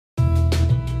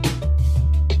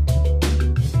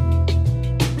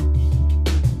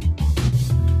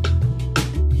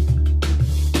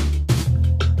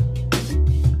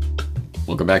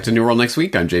back to New World Next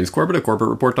Week. I'm James Corbett of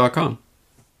CorbettReport.com.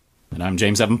 And I'm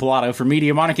James Evan Pilato from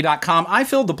MediaMonarchy.com. I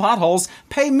filled the potholes.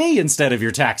 Pay me instead of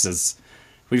your taxes.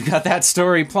 We've got that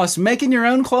story, plus making your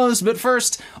own clothes. But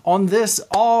first, on this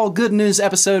all good news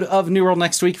episode of New World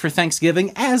Next Week for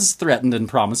Thanksgiving, as threatened and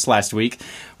promised last week,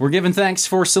 we're giving thanks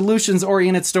for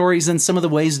solutions-oriented stories and some of the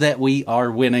ways that we are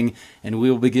winning. And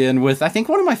we'll begin with, I think,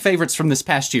 one of my favorites from this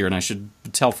past year, and I should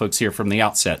tell folks here from the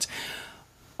outset.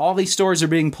 All these stories are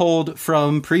being pulled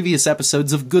from previous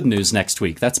episodes of Good News Next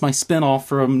Week. That's my spin-off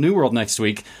from New World Next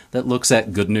Week that looks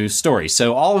at good news stories.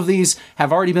 So all of these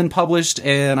have already been published,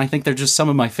 and I think they're just some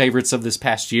of my favorites of this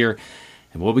past year.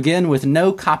 And we'll begin with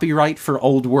No Copyright for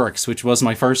Old Works, which was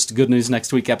my first Good News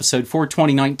Next Week episode for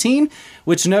 2019,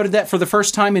 which noted that for the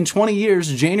first time in 20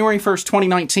 years, January 1st,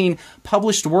 2019,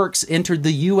 published works entered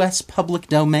the U.S. public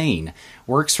domain.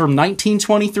 Works from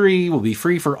 1923 will be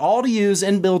free for all to use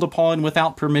and build upon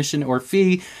without permission or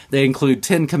fee. They include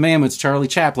Ten Commandments, Charlie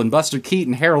Chaplin, Buster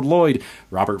Keaton, Harold Lloyd,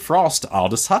 Robert Frost,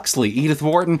 Aldous Huxley, Edith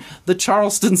Wharton, the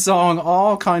Charleston Song,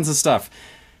 all kinds of stuff.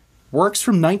 Works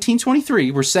from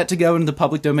 1923 were set to go into the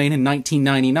public domain in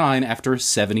 1999 after a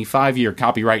 75-year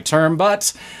copyright term,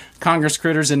 but Congress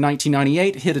critters in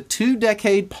 1998 hit a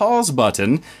 2-decade pause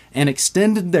button and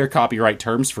extended their copyright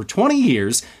terms for 20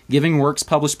 years, giving works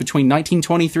published between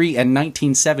 1923 and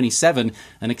 1977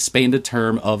 an expanded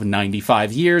term of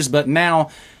 95 years, but now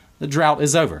the drought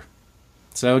is over.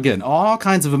 So again, all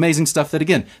kinds of amazing stuff that,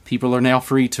 again, people are now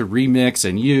free to remix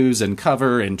and use and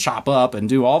cover and chop up and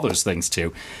do all those things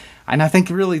too. And I think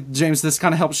really, James, this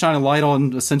kind of helps shine a light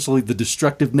on essentially the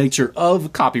destructive nature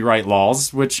of copyright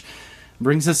laws, which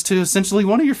brings us to essentially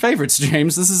one of your favorites,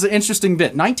 James. This is an interesting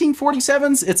bit.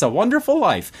 1947's It's a Wonderful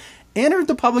Life entered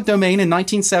the public domain in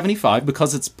 1975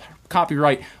 because its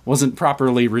copyright wasn't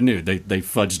properly renewed. They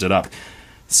fudged it up.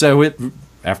 So it,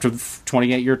 after the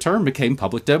 28-year term, became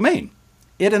public domain.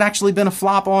 It had actually been a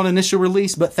flop on initial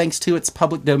release, but thanks to its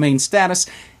public domain status,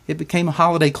 it became a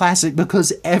holiday classic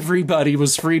because everybody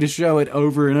was free to show it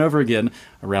over and over again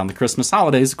around the Christmas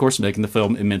holidays, of course, making the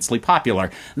film immensely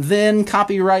popular. Then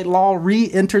copyright law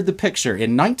re-entered the picture.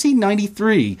 In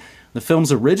 1993, the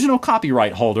film's original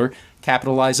copyright holder,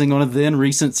 capitalizing on a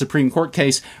then-recent Supreme Court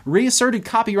case, reasserted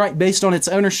copyright based on its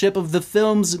ownership of the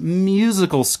film's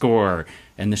musical score.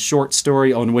 And the short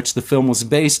story on which the film was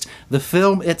based, the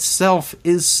film itself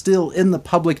is still in the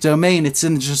public domain. It's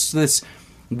in just this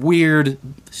weird,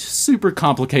 super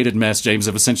complicated mess, James,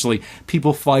 of essentially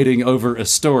people fighting over a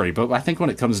story. But I think when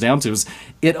it comes down to is,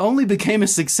 it only became a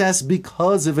success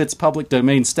because of its public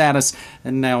domain status,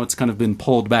 and now it's kind of been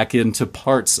pulled back into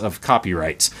parts of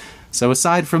copyright. So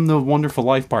aside from the Wonderful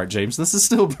Life part, James, this is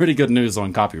still pretty good news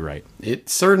on copyright. It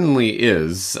certainly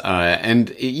is.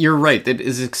 And you're right, it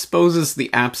exposes the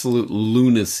absolute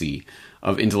lunacy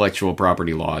of intellectual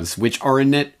property laws, which are a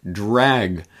net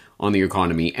drag on the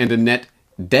economy and a net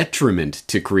detriment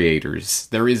to creators.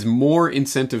 There is more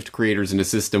incentive to creators in a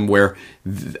system where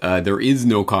there is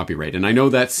no copyright. And I know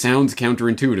that sounds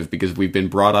counterintuitive because we've been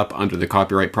brought up under the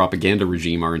copyright propaganda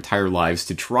regime our entire lives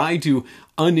to try to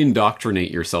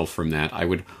unindoctrinate yourself from that. I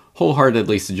would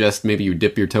wholeheartedly suggest maybe you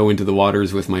dip your toe into the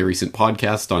waters with my recent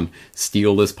podcast on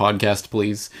Steal This Podcast,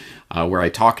 Please, where I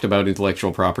talked about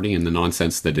intellectual property and the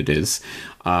nonsense that it is.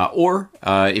 Or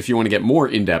if you want to get more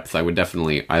in-depth, I would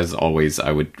definitely, as always,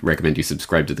 I would recommend you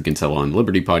subscribe to the Kinsella on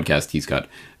Liberty podcast. He's got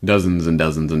dozens and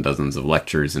dozens and dozens of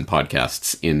lectures and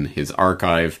podcasts in his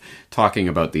archive talking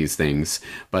about these things.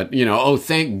 But, you know, oh,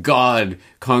 thank God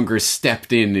Congress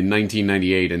stepped in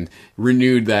 1998 and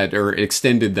renewed that or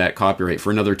extended that copyright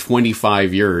for another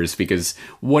 25 years, because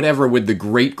whatever would the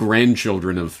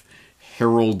great-grandchildren of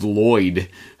Harold Lloyd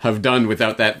have done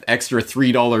without that extra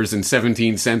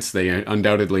 $3.17 they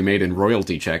undoubtedly made in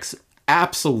royalty checks?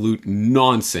 Absolute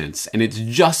nonsense. And it's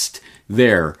just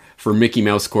there for Mickey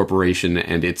Mouse Corporation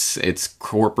and its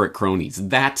corporate cronies.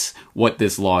 That's what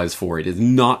this law is for. It is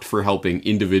not for helping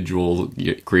individual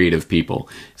creative people.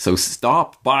 So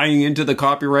stop buying into the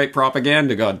copyright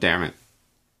propaganda, goddammit.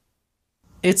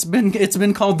 It's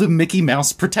been called the Mickey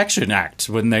Mouse Protection Act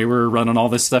when they were running all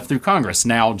this stuff through Congress.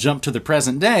 Now jump to the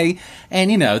present day,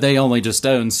 and you know, they only just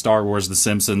own Star Wars, The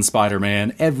Simpsons,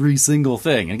 Spider-Man, every single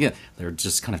thing. And again, they're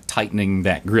just kind of tightening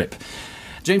that grip.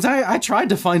 James, I tried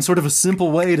to find sort of a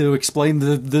simple way to explain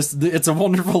this It's a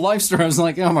Wonderful Life story. I was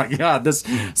like, oh my god, this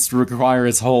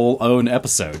requires its whole own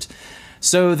episode.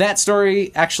 So that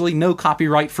story, actually no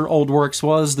copyright for old works,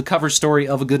 was the cover story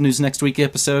of a Good News Next Week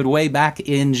episode way back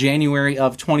in January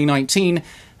of 2019,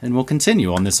 and we'll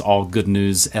continue on this all good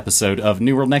news episode of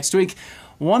New World Next Week.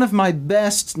 One of my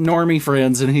best normie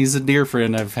friends, and he's a dear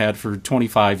friend I've had for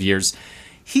 25 years,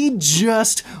 He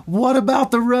just what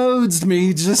about the roads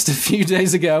me just a few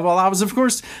days ago while I was, of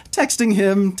course, texting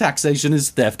him taxation is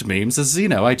theft memes. As you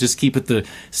know, I just keep it the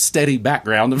steady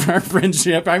background of our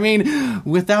friendship. I mean,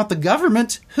 without the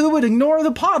government, who would ignore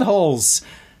the potholes?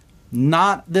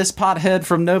 Not this pothead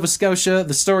from Nova Scotia.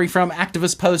 The story from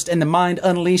Activist Post and the Mind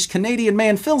Unleashed. Canadian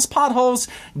man fills potholes,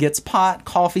 gets pot,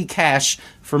 coffee, cash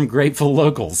from grateful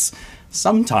locals.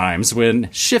 Sometimes, when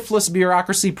shiftless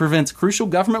bureaucracy prevents crucial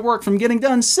government work from getting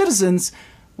done, citizens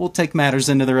will take matters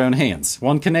into their own hands.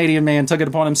 One Canadian man took it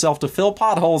upon himself to fill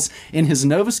potholes in his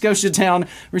Nova Scotia town,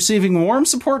 receiving warm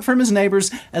support from his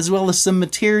neighbors, as well as some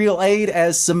material aid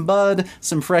as some bud,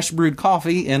 some fresh brewed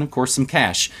coffee, and of course some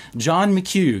cash. John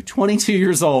McHugh, 22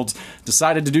 years old,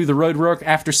 decided to do the road work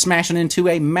after smashing into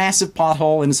a massive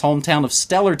pothole in his hometown of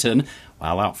Stellarton,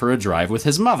 while out for a drive with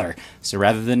his mother. So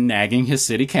rather than nagging his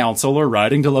city council or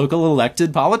writing to local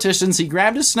elected politicians, he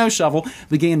grabbed his snow shovel,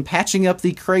 began patching up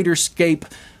the craterscape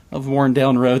of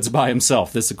worn-down roads by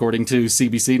himself. This according to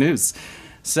CBC News.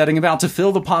 Setting about to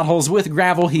fill the potholes with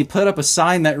gravel, he put up a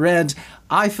sign that read,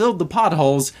 "I filled the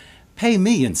potholes, pay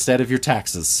me instead of your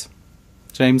taxes."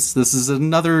 James, this is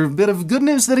another bit of good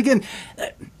news that, again,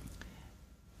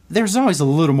 there's always a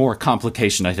little more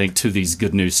complication, I think, to these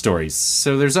good news stories.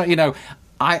 So there's,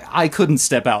 I couldn't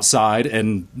step outside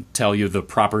and tell you the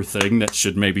proper thing that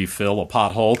should maybe fill a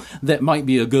pothole that might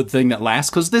be a good thing that lasts,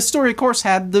 because this story, of course,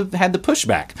 had the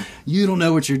pushback. You don't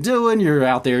know what you're doing. You're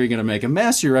out there. You're going to make a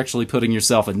mess. You're actually putting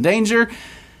yourself in danger.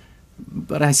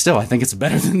 But I think it's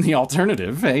better than the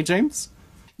alternative. Hey, James?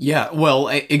 Yeah, well,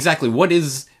 exactly. What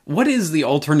is the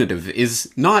alternative?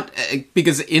 Is not,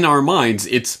 because in our minds,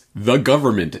 it's the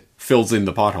government fills in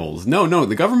the potholes. No,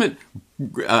 the government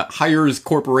hires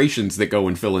corporations that go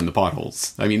and fill in the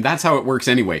potholes. I mean, that's how it works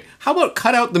anyway. How about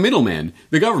cut out the middleman,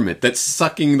 the government, that's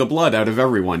sucking the blood out of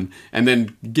everyone and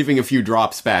then giving a few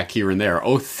drops back here and there?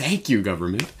 Oh, thank you,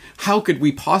 government. How could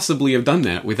we possibly have done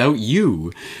that without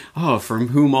you? Oh, from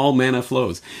whom all manna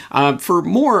flows. For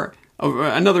more,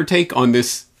 another take on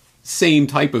this same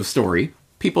type of story,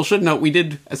 people should note we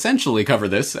did essentially cover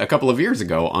this a couple of years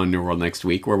ago on New World Next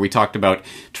Week, where we talked about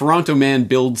Toronto man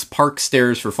builds park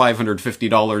stairs for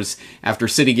 $550 after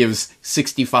city gives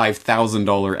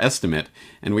 $65,000 estimate.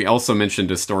 And we also mentioned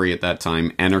a story at that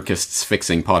time, anarchists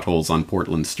fixing potholes on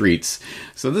Portland streets.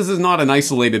 So this is not an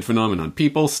isolated phenomenon.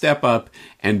 People step up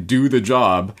and do the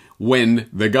job when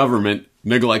the government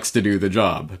neglects to do the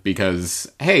job.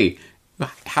 Because, hey,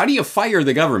 how do you fire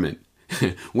the government?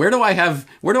 Where do I have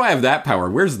that power?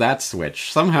 Where's that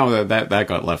switch? Somehow that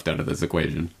got left out of this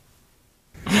equation.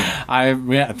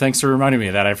 Thanks for reminding me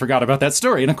of that. I forgot about that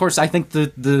story. And of course, I think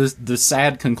the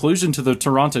sad conclusion to the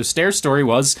Toronto stair story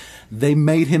was they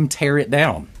made him tear it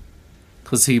down,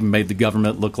 because he made the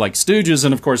government look like stooges.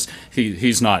 And of course,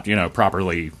 he's not,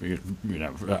 properly,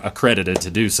 accredited to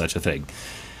do such a thing.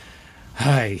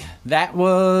 Hi. That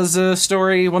was a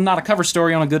story, well, not a cover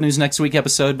story on a Good News Next Week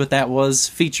episode, but that was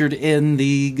featured in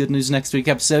the Good News Next Week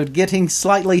episode, getting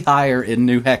slightly higher in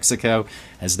New Mexico,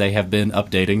 as they have been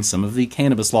updating some of the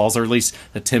cannabis laws, or at least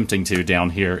attempting to,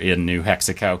 down here in New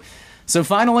Mexico. So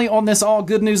finally, on this all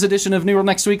good news edition of New World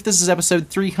Next Week, this is episode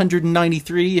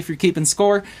 393, if you're keeping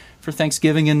score, for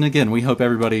Thanksgiving. And again, we hope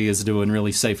everybody is doing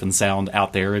really safe and sound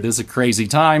out there. It is a crazy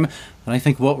time, but I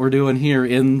think what we're doing here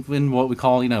in what we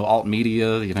call, alt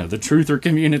media, the truther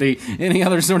community, any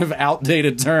other sort of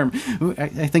outdated term, I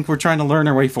think we're trying to learn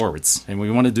our way forwards. And we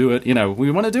want to do it,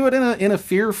 we want to do it in a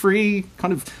fear-free,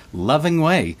 kind of loving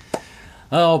way.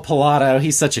 Oh, Pilato,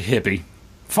 he's such a hippie.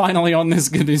 Finally, on this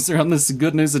good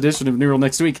news edition of New World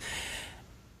Next Week,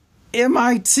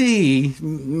 MIT,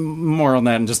 more on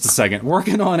that in just a second,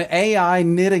 working on AI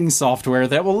knitting software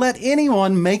that will let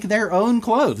anyone make their own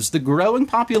clothes. The growing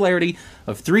popularity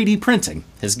of 3D printing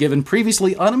has given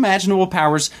previously unimaginable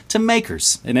powers to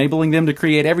makers, enabling them to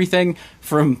create everything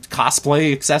from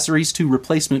cosplay accessories to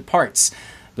replacement parts.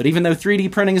 But even though 3D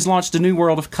printing has launched a new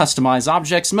world of customized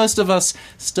objects, most of us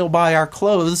still buy our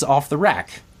clothes off the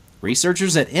rack.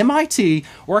 Researchers at MIT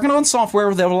working on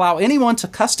software that will allow anyone to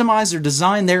customize or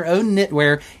design their own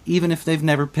knitwear, even if they've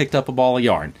never picked up a ball of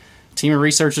yarn. A team of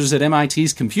researchers at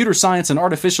MIT's Computer Science and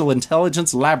Artificial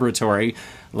Intelligence Laboratory,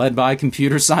 led by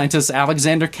computer scientist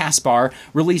Alexander Kaspar,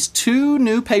 released 2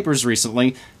 new papers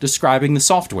recently describing the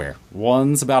software.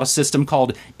 One's about a system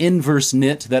called Inverse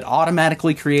Knit that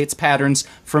automatically creates patterns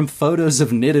from photos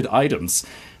of knitted items.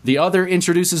 The other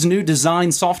introduces new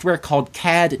design software called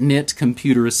CAD-Knit,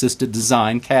 Computer-Assisted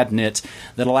Design, CAD-Knit,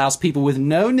 that allows people with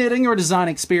no knitting or design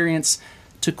experience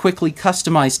to quickly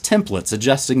customize templates,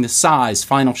 adjusting the size,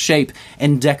 final shape,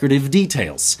 and decorative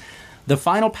details. The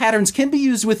final patterns can be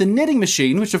used with a knitting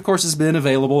machine, which of course has been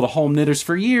available to home knitters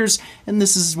for years, and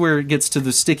this is where it gets to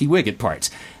the sticky wicket part.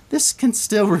 This can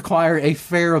still require a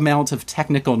fair amount of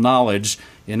technical knowledge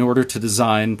in order to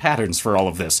design patterns for all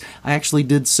of this. I actually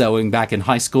did sewing back in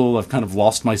high school. I've kind of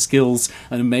lost my skills.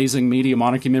 An amazing Media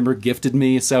Monarchy member gifted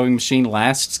me a sewing machine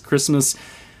last Christmas.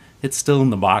 It's still in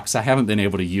the box. I haven't been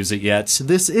able to use it yet.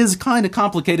 This is kind of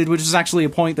complicated, which is actually a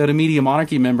point that a Media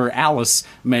Monarchy member, Alice,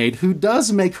 made, who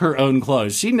does make her own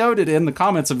clothes. She noted in the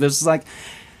comments of this, like,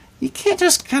 you can't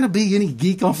just kind of be any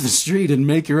geek off the street and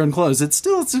make your own clothes. It's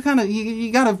kind of,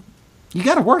 you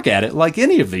gotta work at it, like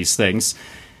any of these things.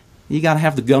 You gotta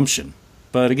have the gumption.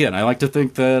 But again, I like to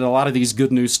think that a lot of these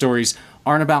good news stories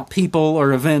aren't about people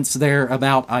or events, they're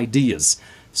about ideas.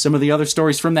 Some of the other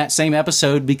stories from that same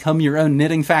episode: become your own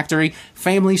knitting factory,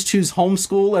 families choose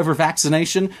homeschool over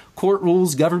vaccination, court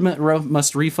rules government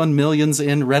must refund millions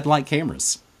in red light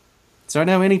cameras. So I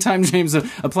know anytime, James, a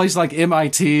place like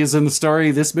MIT is in the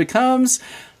story, this becomes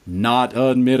not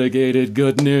unmitigated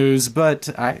good news, but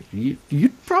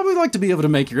you'd probably like to be able to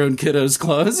make your own kiddos'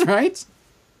 clothes, right?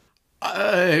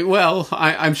 Well,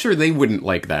 I'm sure they wouldn't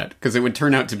like that, because it would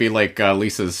turn out to be like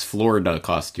Lisa's Florida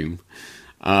costume.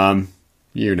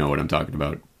 You know what I'm talking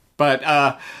about. But,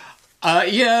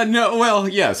 yeah, no, well,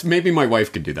 yes, maybe my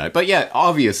wife could do that. But yeah,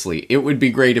 obviously, it would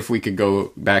be great if we could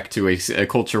go back to a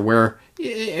culture where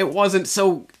it wasn't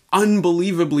so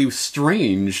unbelievably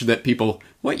strange that people,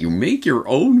 what, you make your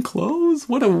own clothes?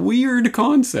 What a weird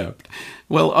concept.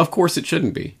 Well, of course it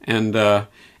shouldn't be. And,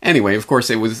 anyway, of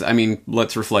course it was, I mean,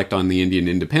 let's reflect on the Indian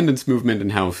independence movement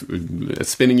and how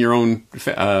spinning your own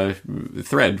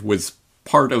thread was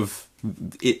part of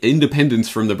independence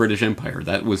from the British Empire.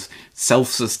 That was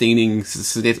self-sustaining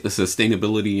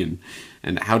sustainability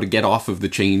and how to get off of the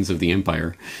chains of the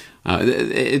empire.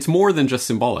 It's more than just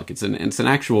symbolic. It's an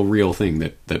actual real thing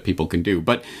that people can do.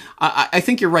 But I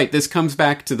think you're right. This comes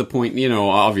back to the point, you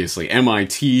know, obviously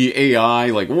MIT,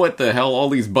 AI, like what the hell, all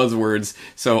these buzzwords.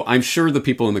 So I'm sure the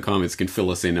people in the comments can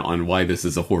fill us in on why this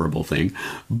is a horrible thing.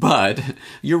 But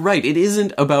you're right. It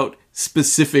isn't about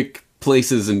specific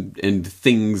places and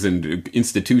things and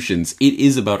institutions. It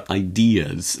is about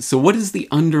ideas. So what is the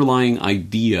underlying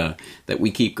idea that we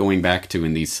keep going back to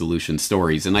in these solution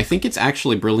stories? And I think it's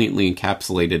actually brilliantly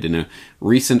encapsulated in a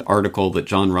recent article that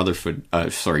John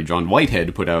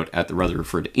Whitehead put out at the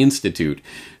Rutherford Institute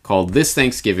called "This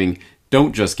Thanksgiving,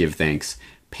 Don't Just Give Thanks.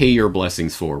 Pay Your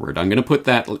Blessings Forward." I'm going to put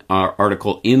that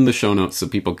article in the show notes so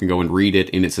people can go and read it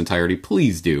in its entirety.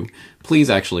 Please do.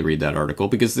 Please actually read that article,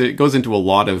 because it goes into a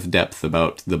lot of depth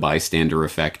about the bystander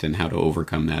effect and how to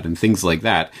overcome that and things like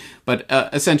that. But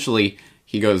essentially,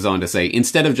 he goes on to say,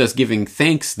 instead of just giving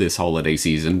thanks this holiday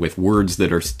season with words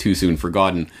that are too soon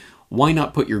forgotten, why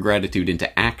not put your gratitude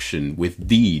into action with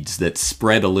deeds that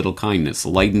spread a little kindness,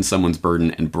 lighten someone's burden,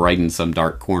 and brighten some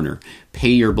dark corner? Pay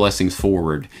your blessings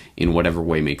forward in whatever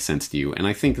way makes sense to you. And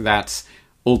I think that's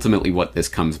ultimately what this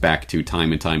comes back to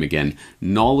time and time again.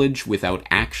 Knowledge without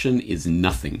action is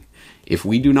nothing. If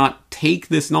we do not take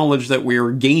this knowledge that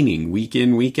we're gaining week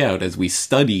in, week out, as we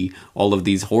study all of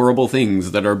these horrible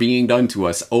things that are being done to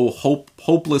us,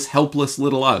 hopeless, helpless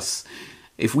little us,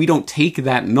 if we don't take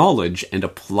that knowledge and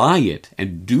apply it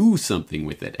and do something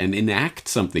with it and enact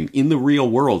something in the real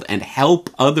world and help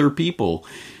other people,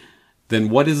 then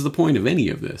what is the point of any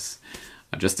of this?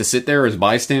 Just to sit there as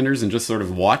bystanders and just sort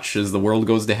of watch as the world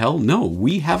goes to hell? No,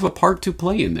 we have a part to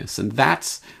play in this, and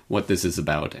that's what this is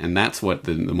about, and that's what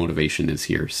the motivation is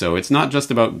here. So it's not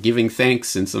just about giving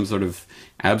thanks in some sort of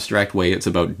abstract way, it's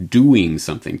about doing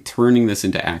something, turning this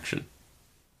into action.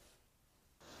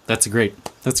 That's great,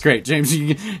 James.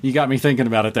 You got me thinking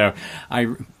about it, though.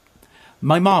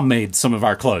 My mom made some of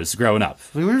our clothes growing up.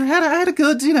 I had a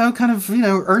good, kind of,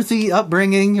 earthy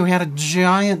upbringing. We had a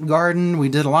giant garden. We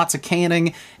did lots of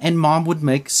canning, and Mom would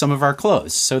make some of our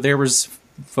clothes. So there was,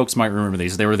 folks might remember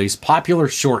these. There were these popular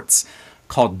shorts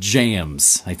called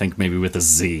Jams, I think maybe with a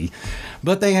Z.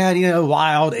 But they had,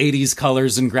 wild 80s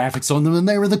colors and graphics on them, and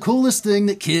they were the coolest thing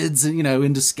that kids,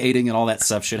 into skating and all that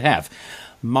stuff should have.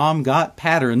 Mom got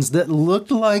patterns that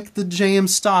looked like the Jam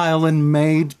style and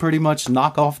made pretty much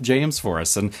knockoff Jams for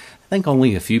us. And I think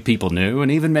only a few people knew.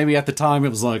 And even maybe at the time it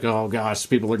was like, oh gosh,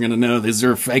 people are going to know this is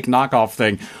a fake knockoff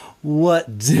thing.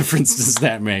 What difference does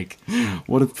that make?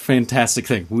 What a fantastic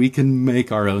thing. We can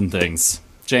make our own things.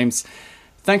 James,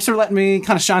 thanks for letting me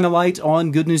kind of shine a light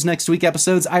on Good News Next Week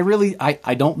episodes. I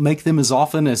don't make them as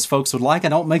often as folks would like. I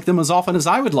don't make them as often as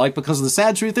I would like, because the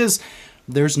sad truth is,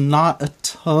 there's not a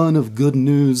ton of good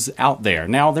news out there.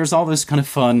 Now, there's all this kind of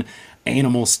fun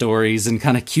animal stories and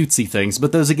kind of cutesy things.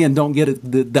 But those, again, don't get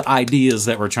the ideas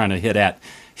that we're trying to hit at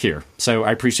here. So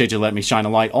I appreciate you letting me shine a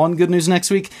light on Good News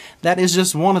Next Week. That is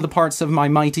just one of the parts of my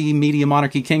mighty Media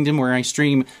Monarchy kingdom where I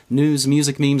stream news,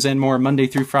 music, memes, and more Monday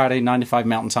through Friday, 9 to 5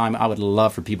 Mountain Time. I would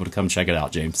love for people to come check it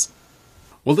out, James.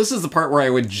 Well, this is the part where I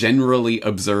would generally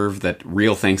observe that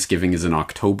real Thanksgiving is in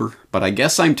October, but I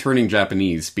guess I'm turning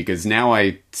Japanese because now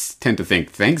I tend to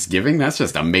think Thanksgiving? That's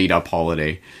just a made-up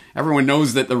holiday. Everyone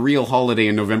knows that the real holiday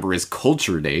in November is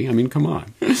Culture Day. I mean, come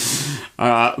on.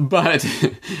 But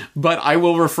I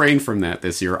will refrain from that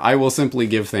this year. I will simply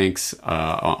give thanks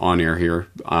on air here.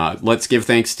 Let's give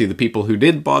thanks to the people who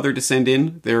did bother to send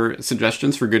in their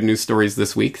suggestions for good news stories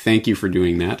this week. Thank you for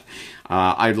doing that.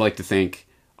 I'd like to thank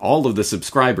all of the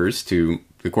subscribers to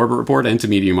the Corbett Report and to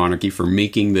Media Monarchy for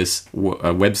making this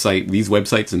website, these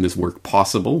websites and this work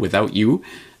possible. Without you,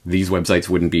 these websites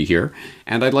wouldn't be here.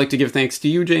 And I'd like to give thanks to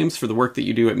you, James, for the work that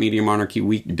you do at Media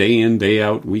Monarchy day in, day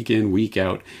out, week in, week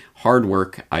out. Hard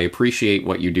work. I appreciate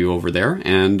what you do over there,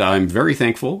 and I'm very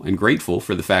thankful and grateful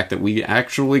for the fact that we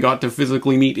actually got to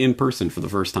physically meet in person for the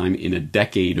first time in a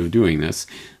decade of doing this.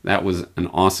 That was an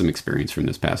awesome experience from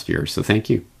this past year, so thank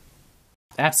you.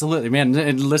 Absolutely, man.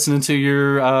 And listening to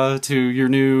your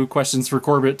new questions for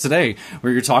Corbett today,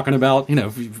 where you're talking about,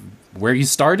 where you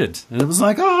started, and it was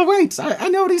like, oh wait, I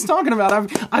know what he's talking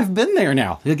about. I've been there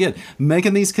now. Again,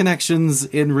 making these connections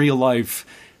in real life,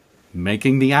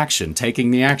 making the action,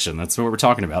 taking the action. That's what we're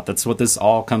talking about. That's what this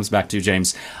all comes back to,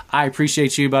 James. I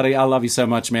appreciate you, buddy. I love you so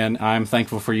much, man. I'm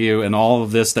thankful for you and all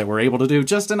of this that we're able to do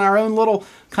just in our own little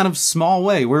kind of small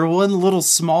way. We're one little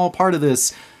small part of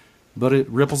this, but it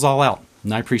ripples all out.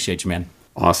 And I appreciate you, man.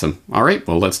 Awesome. All right.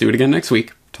 Well, let's do it again next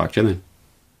week. Talk to you then.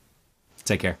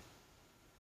 Take care.